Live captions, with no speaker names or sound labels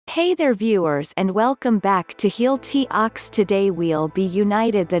Hey there viewers, and welcome back to Heal Ox. Today we'll be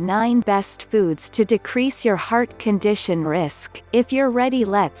united the 9 best foods to decrease your heart condition risk. If you're ready,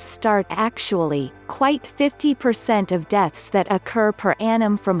 let's start. Actually, quite 50% of deaths that occur per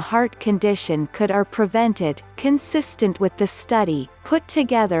annum from heart condition could are prevented, consistent with the study, put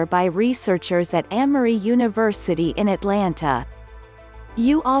together by researchers at Emory University in Atlanta.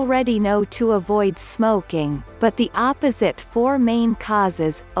 You already know to avoid smoking, but the opposite 4 main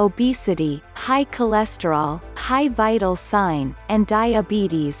causes, obesity, high cholesterol, high vital sign, and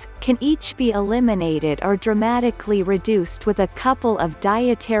diabetes, can each be eliminated or dramatically reduced with a couple of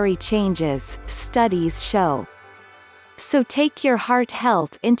dietary changes, studies show. So take your heart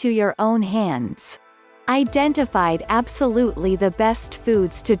health into your own hands. Identified absolutely the best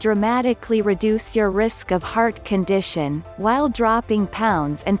foods to dramatically reduce your risk of heart condition, while dropping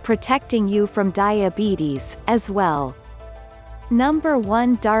pounds and protecting you from diabetes, as well. Number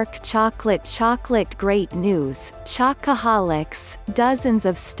 1. Dark chocolate. Great news, chocoholics. Dozens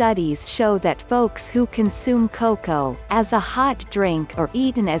of studies show that folks who consume cocoa, as a hot drink or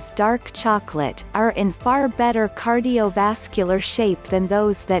eaten as dark chocolate, are in far better cardiovascular shape than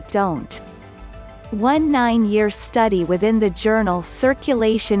those that don't. One 9-year study within the journal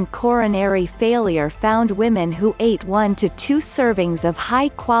Circulation Coronary Failure found women who ate 1 to 2 servings of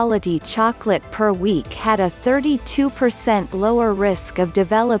high-quality chocolate per week had a 32% lower risk of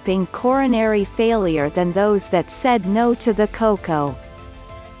developing coronary failure than those that said no to the cocoa.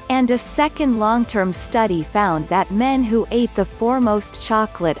 And a second long-term study found that men who ate the foremost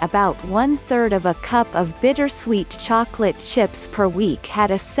chocolate, about 1/3 of a cup of bittersweet chocolate chips per week,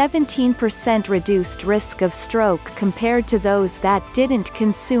 had a 17% reduced risk of stroke compared to those that didn't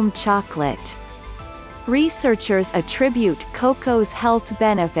consume chocolate. Researchers attribute cocoa's health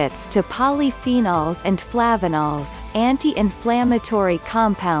benefits to polyphenols and flavanols, anti-inflammatory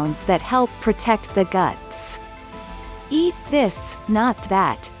compounds that help protect the guts. Eat this, not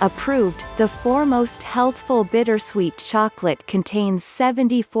that. Approved. The foremost healthful bittersweet chocolate contains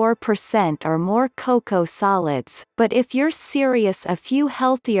 74% or more cocoa solids, but if you're serious a few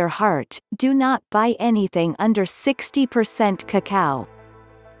healthier heart, do not buy anything under 60% cacao.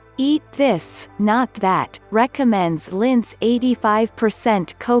 Eat this, not that, recommends Lind's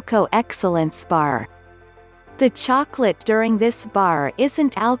 85% Cocoa Excellence Bar. The chocolate during this bar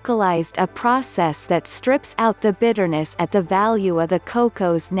isn't alkalized, a process that strips out the bitterness at the value of the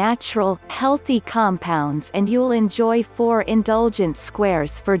cocoa's natural, healthy compounds, and you'll enjoy 4 indulgent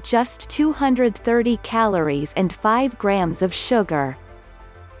squares for just 230 calories and 5 grams of sugar.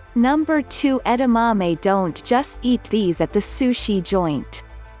 Number 2. Edamame. Don't just eat these at the sushi joint.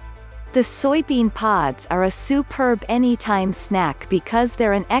 The soybean pods are a superb anytime snack because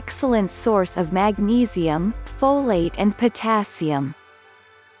they're an excellent source of magnesium, folate and potassium.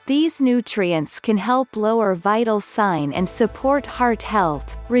 These nutrients can help lower vital sign and support heart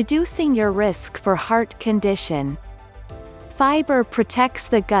health, reducing your risk for heart condition. Fiber protects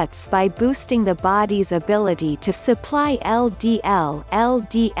the guts by boosting the body's ability to supply LDL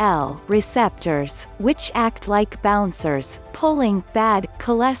receptors, which act like bouncers, pulling bad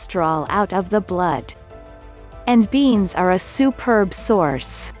cholesterol out of the blood. And beans are a superb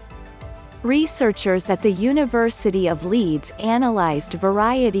source. Researchers at the University of Leeds analyzed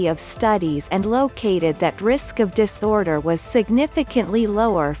variety of studies and located that risk of disorder was significantly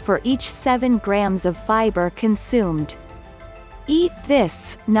lower for each 7 grams of fiber consumed. Eat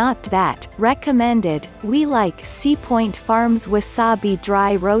this, not that, recommended. We like Sea Point Farms wasabi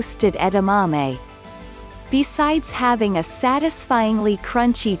dry roasted edamame. Besides having a satisfyingly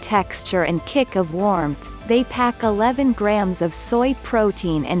crunchy texture and kick of warmth, they pack 11 grams of soy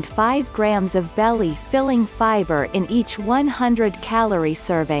protein and 5 grams of belly-filling fiber in each 100-calorie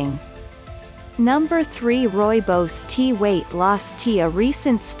serving. Number 3. Rooibos tea. Weight loss tea. A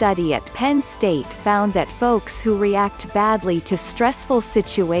recent study at Penn State found that folks who react badly to stressful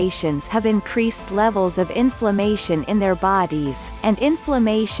situations have increased levels of inflammation in their bodies, and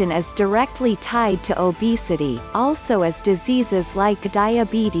inflammation is directly tied to obesity, also as diseases like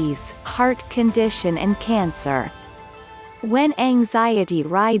diabetes, heart condition and cancer. When anxiety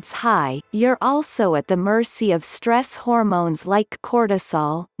rides high, you're also at the mercy of stress hormones like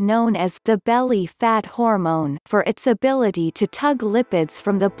cortisol, known as the belly fat hormone, for its ability to tug lipids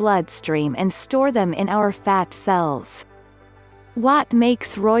from the bloodstream and store them in our fat cells. What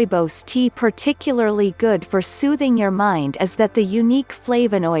makes rooibos tea particularly good for soothing your mind is that the unique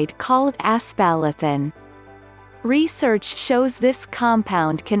flavonoid called aspartame. Research shows this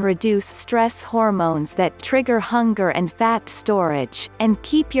compound can reduce stress hormones that trigger hunger and fat storage, and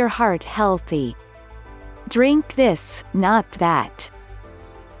keep your heart healthy. Drink this, not that.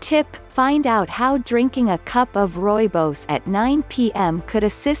 Tip: find out how drinking a cup of rooibos at 9 p.m. could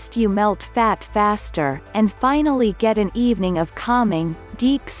assist you melt fat faster, and finally get an evening of calming,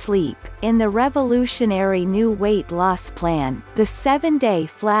 deep sleep. In the revolutionary new weight loss plan, the 7-day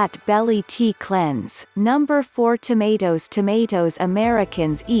flat belly tea cleanse. Number 4. Tomatoes.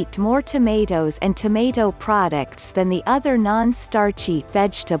 Americans eat more tomatoes and tomato products than the other non-starchy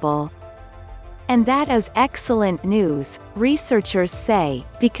vegetable. And that is excellent news, researchers say,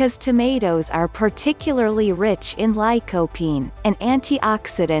 because tomatoes are particularly rich in lycopene, an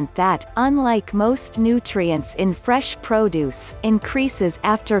antioxidant that, unlike most nutrients in fresh produce, increases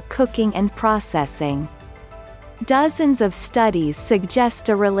after cooking and processing. Dozens of studies suggest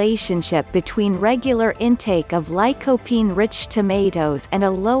a relationship between regular intake of lycopene-rich tomatoes and a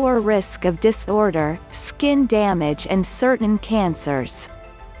lower risk of disorder, skin damage and certain cancers.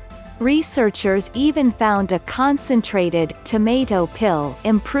 Researchers even found a concentrated tomato pill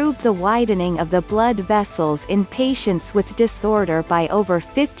improved the widening of the blood vessels in patients with disorder by over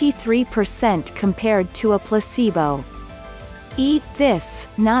 53% compared to a placebo. Eat this,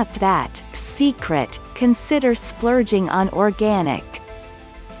 not that, secret: consider splurging on organic.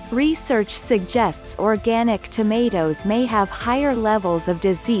 Research suggests organic tomatoes may have higher levels of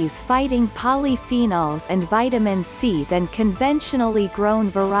disease-fighting polyphenols and vitamin C than conventionally grown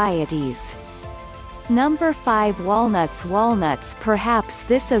varieties. Number 5. Walnuts. Perhaps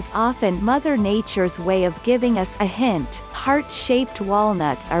this is often Mother Nature's way of giving us a hint. Heart-shaped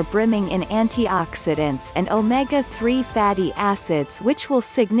walnuts are brimming in antioxidants and omega-3 fatty acids, which will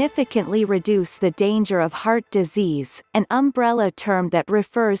significantly reduce the danger of heart disease, an umbrella term that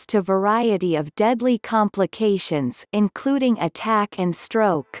refers to a variety of deadly complications, including attack and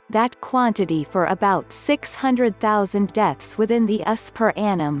stroke, that quantity for about 600,000 deaths within the US per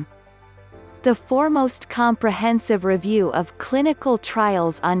annum. The foremost comprehensive review of clinical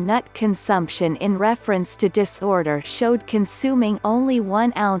trials on nut consumption in reference to disorder showed consuming only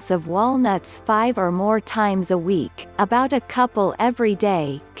 1 ounce of walnuts 5 or more times a week, about a couple every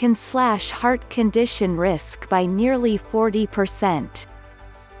day, can slash heart condition risk by nearly 40%.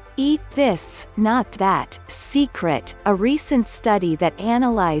 Eat this, not that, secret. A recent study that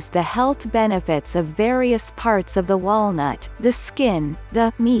analyzed the health benefits of various parts of the walnut, the skin,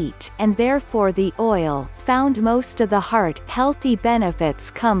 the meat, and therefore the oil, found most of the heart-healthy benefits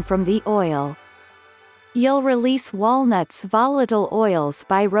come from the oil. You'll release walnuts' volatile oils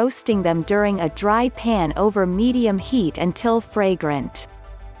by roasting them during a dry pan over medium heat until fragrant.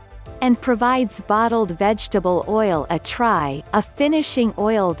 And provides bottled vegetable oil a try, a finishing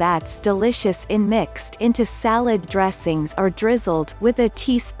oil that's delicious in mixed into salad dressings or drizzled with a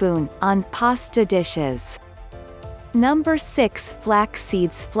teaspoon on pasta dishes. Number 6. Flax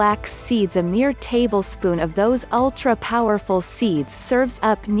seeds. A mere tablespoon of those ultra-powerful seeds serves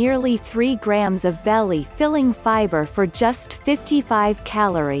up nearly 3 grams of belly-filling fiber for just 55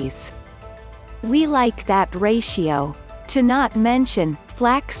 calories. We like that ratio. To not mention,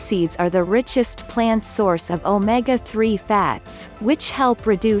 flax seeds are the richest plant source of omega-3 fats, which help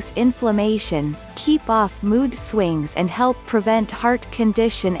reduce inflammation, keep off mood swings and help prevent heart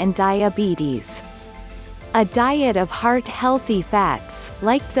condition and diabetes. A diet of heart-healthy fats,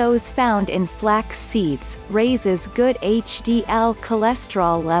 like those found in flax seeds, raises good HDL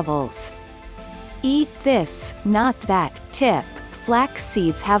cholesterol levels. Eat this, not that. Tip: flax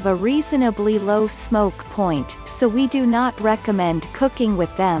seeds have a reasonably low smoke point, so we do not recommend cooking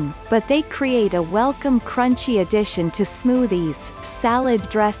with them, but they create a welcome crunchy addition to smoothies, salad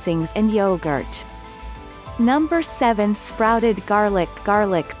dressings and yogurt. Number 7. Sprouted garlic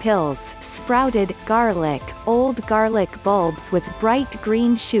pills. Sprouted garlic, old garlic bulbs with bright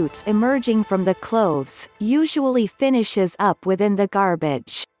green shoots emerging from the cloves, usually finishes up within the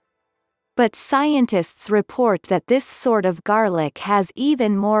garbage. But scientists report that this sort of garlic has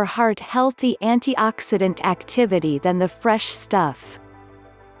even more heart-healthy antioxidant activity than the fresh stuff.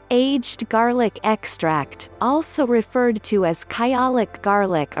 Aged garlic extract, also referred to as kyolic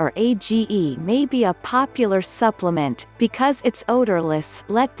garlic or AGE, may be a popular supplement, because it's odorless.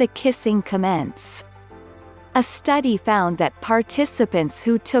 Let the kissing commence. A study found that participants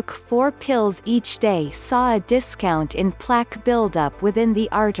who took 4 pills each day saw a discount in plaque buildup within the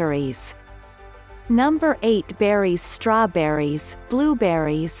arteries. Number 8. Berries. Strawberries,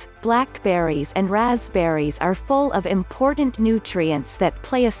 blueberries, blackberries and raspberries are full of important nutrients that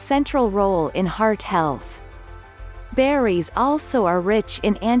play a central role in heart health. Berries also are rich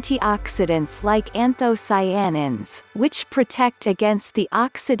in antioxidants like anthocyanins, which protect against the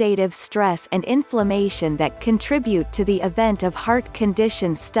oxidative stress and inflammation that contribute to the event of heart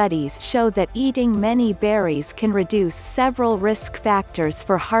condition. Studies show that eating many berries can reduce several risk factors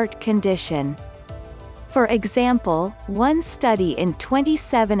for heart condition. For example, one study in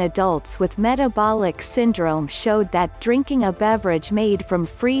 27 adults with metabolic syndrome showed that drinking a beverage made from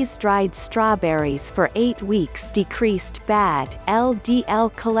freeze-dried strawberries for 8 weeks decreased bad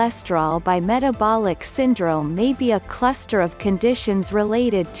LDL cholesterol. By metabolic syndrome may be a cluster of conditions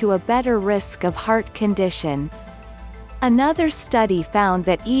related to a better risk of heart condition. Another study found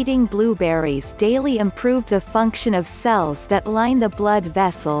that eating blueberries daily improved the function of cells that line the blood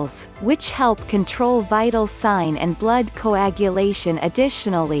vessels, which help control vital sign and blood coagulation.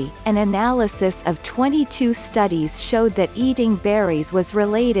 Additionally, an analysis of 22 studies showed that eating berries was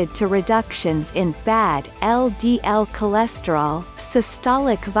related to reductions in bad LDL cholesterol,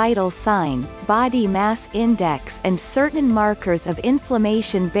 systolic vital sign, body mass index, and certain markers of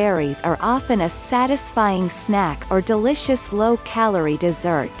inflammation. Berries are often a satisfying snack or delicious low-calorie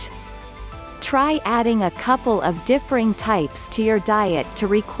dessert. Try adding a couple of differing types to your diet to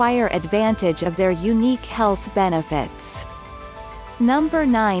require advantage of their unique health benefits. Number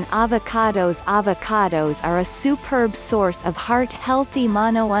 9. Avocados. Avocados are a superb source of heart-healthy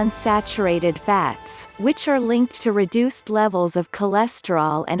monounsaturated fats, which are linked to reduced levels of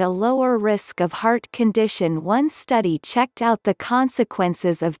cholesterol and a lower risk of heart condition. One study checked out the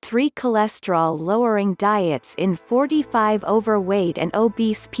consequences of 3 cholesterol-lowering diets in 45 overweight and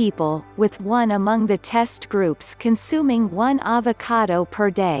obese people, with one among the test groups consuming 1 avocado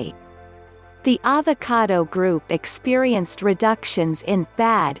per day. The avocado group experienced reductions in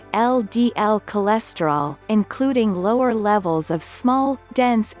bad LDL cholesterol, including lower levels of small,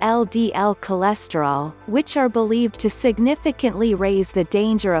 dense LDL cholesterol, which are believed to significantly raise the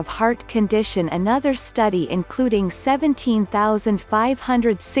danger of heart condition. Another study including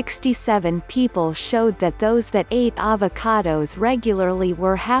 17,567 people showed that those that ate avocados regularly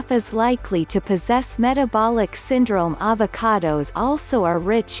were half as likely to possess metabolic syndrome. Avocados also are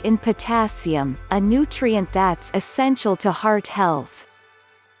rich in potassium, a nutrient that's essential to heart health.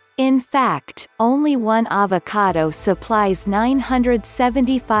 In fact, only 1 avocado supplies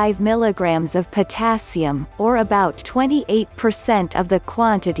 975 milligrams of potassium, or about 28% of the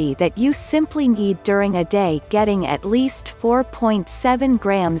quantity that you simply need during a day. Getting at least 4.7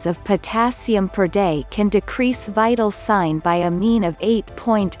 grams of potassium per day can decrease vital sign by a mean of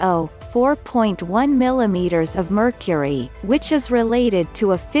 8.0, 4.1 millimeters of mercury, which is related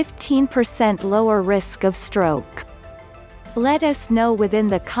to a 15% lower risk of stroke. Let us know within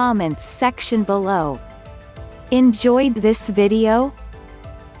the comments section below. Enjoyed this video?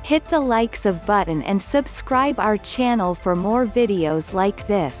 Hit the likes of button and subscribe our channel for more videos like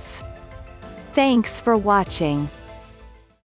this. Thanks for watching.